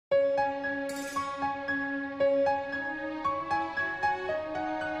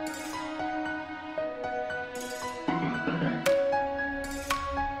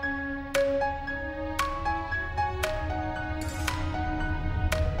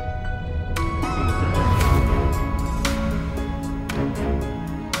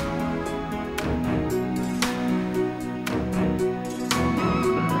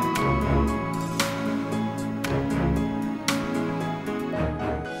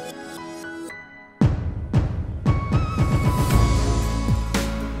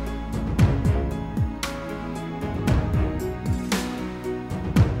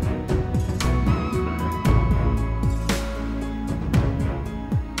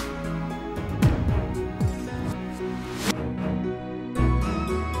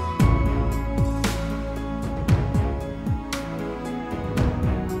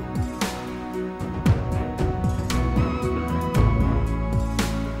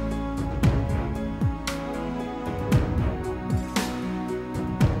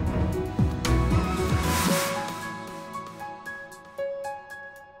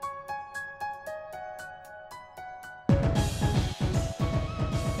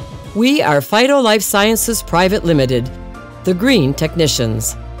We are Phyto Life Sciences Pvt. Limited, the Green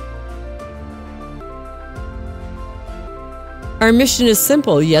Technicians. Our mission is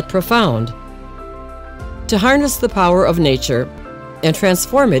simple yet profound: to harness the power of nature and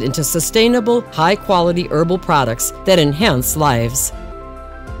transform it into sustainable, high-quality herbal products that enhance lives.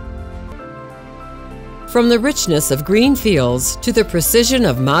 From the richness of green fields to the precision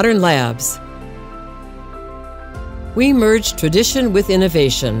of modern labs, we merge tradition with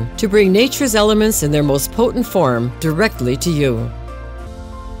innovation to bring nature's elements in their most potent form directly to you.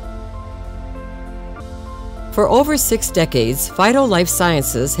 For over 6 decades, Phyto Life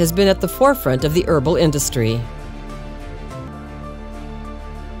Sciences has been at the forefront of the herbal industry.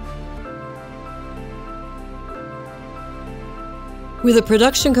 With a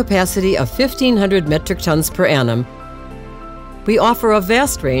production capacity of 1,500 metric tons per annum, we offer a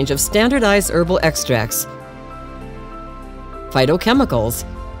vast range of standardized herbal extracts, phytochemicals,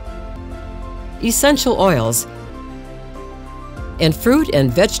 essential oils, and fruit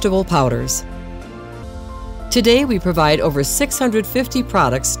and vegetable powders. Today, we provide over 650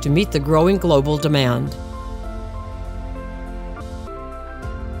 products to meet the growing global demand.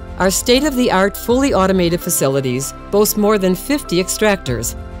 Our state-of-the-art, fully automated facilities boast more than 50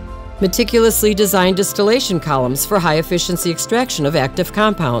 extractors, meticulously designed distillation columns for high-efficiency extraction of active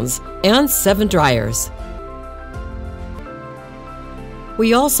compounds, and 7 dryers.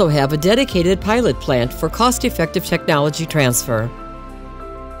 We also have a dedicated pilot plant for cost-effective technology transfer.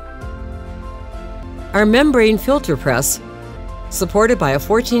 Our membrane filter press, supported by a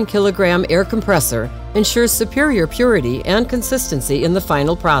 14-kilogram air compressor, ensures superior purity and consistency in the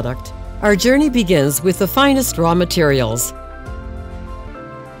final product. Our journey begins with the finest raw materials.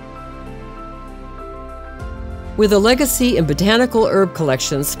 With a legacy in botanical herb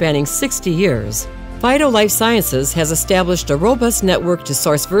collections spanning 60 years, Phyto Life Sciences has established a robust network to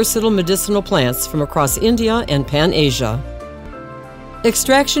source versatile medicinal plants from across India and Pan-Asia.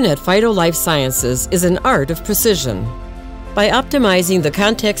 Extraction at Phyto Life Sciences is an art of precision. By optimizing the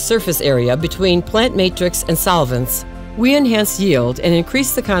contact surface area between plant matrix and solvents, we enhance yield and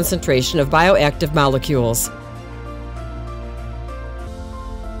increase the concentration of bioactive molecules.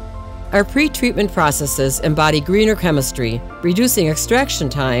 Our pre-treatment processes embody greener chemistry, reducing extraction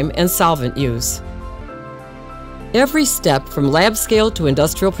time and solvent use. Every step from lab scale to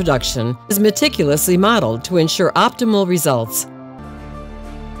industrial production is meticulously modeled to ensure optimal results.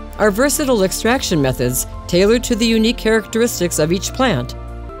 Our versatile extraction methods, tailored to the unique characteristics of each plant,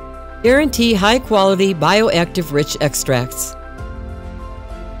 guarantee high-quality, bioactive-rich extracts.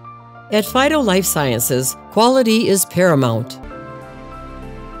 At Phyto Life Sciences, quality is paramount.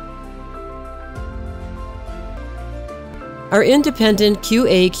 Our independent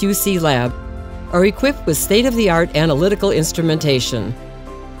QA/QC lab are equipped with state-of-the-art analytical instrumentation,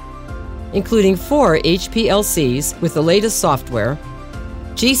 including 4 HPLCs with the latest software,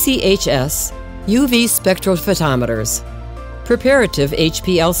 GCHS, UV spectrophotometers, preparative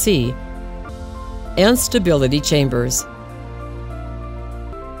HPLC, and stability chambers.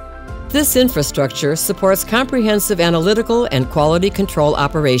 This infrastructure supports comprehensive analytical and quality control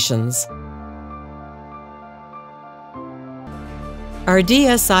operations. Our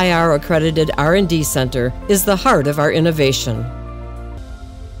DSIR-accredited R&D Center is the heart of our innovation,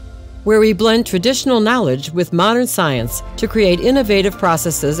 where we blend traditional knowledge with modern science to create innovative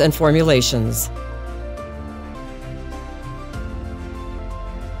processes and formulations.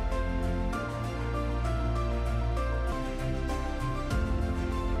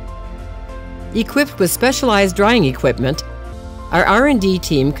 Equipped with specialized drying equipment, our R&D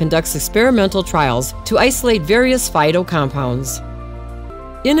team conducts experimental trials to isolate various phyto compounds.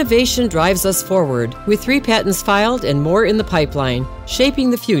 Innovation drives us forward, with 3 patents filed and more in the pipeline, shaping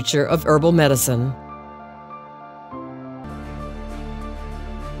the future of herbal medicine.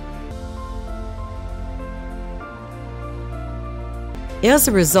 As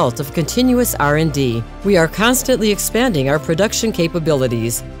a result of continuous R&D, we are constantly expanding our production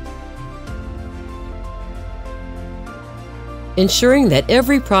capabilities, ensuring that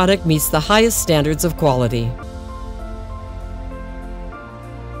every product meets the highest standards of quality.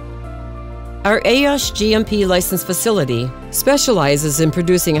 Our AYUSH GMP licensed facility specializes in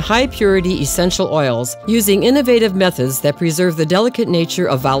producing high-purity essential oils using innovative methods that preserve the delicate nature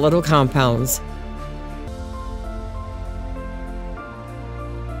of volatile compounds.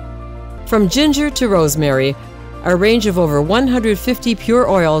 From ginger to rosemary, our range of over 150 pure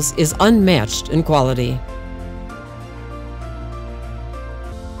oils is unmatched in quality.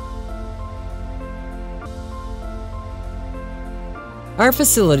 Our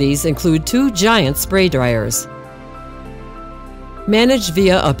facilities include 2 giant spray dryers, managed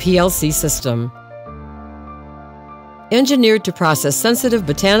via a PLC system. Engineered to process sensitive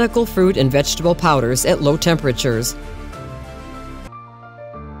botanical fruit and vegetable powders at low temperatures.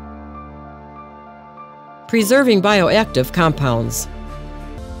 Preserving bioactive compounds.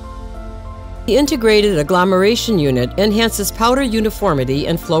 The integrated agglomeration unit enhances powder uniformity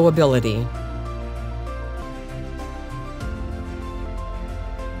and flowability.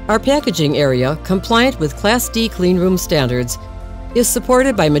 Our packaging area, compliant with Class D cleanroom standards, is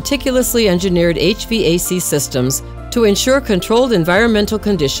supported by meticulously engineered HVAC systems to ensure controlled environmental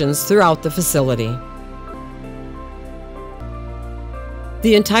conditions throughout the facility.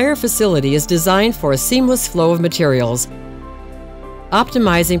 The entire facility is designed for a seamless flow of materials,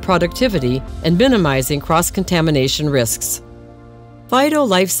 optimizing productivity and minimizing cross-contamination risks. Phyto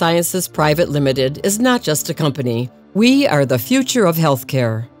Life Sciences Pvt. Limited is not just a company. We are the future of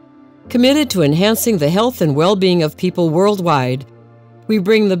healthcare. Committed to enhancing the health and well-being of people worldwide, we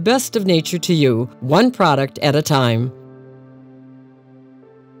bring the best of nature to you, one product at a time.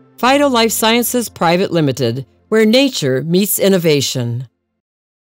 Phyto Life Sciences Pvt. Limited, where nature meets innovation.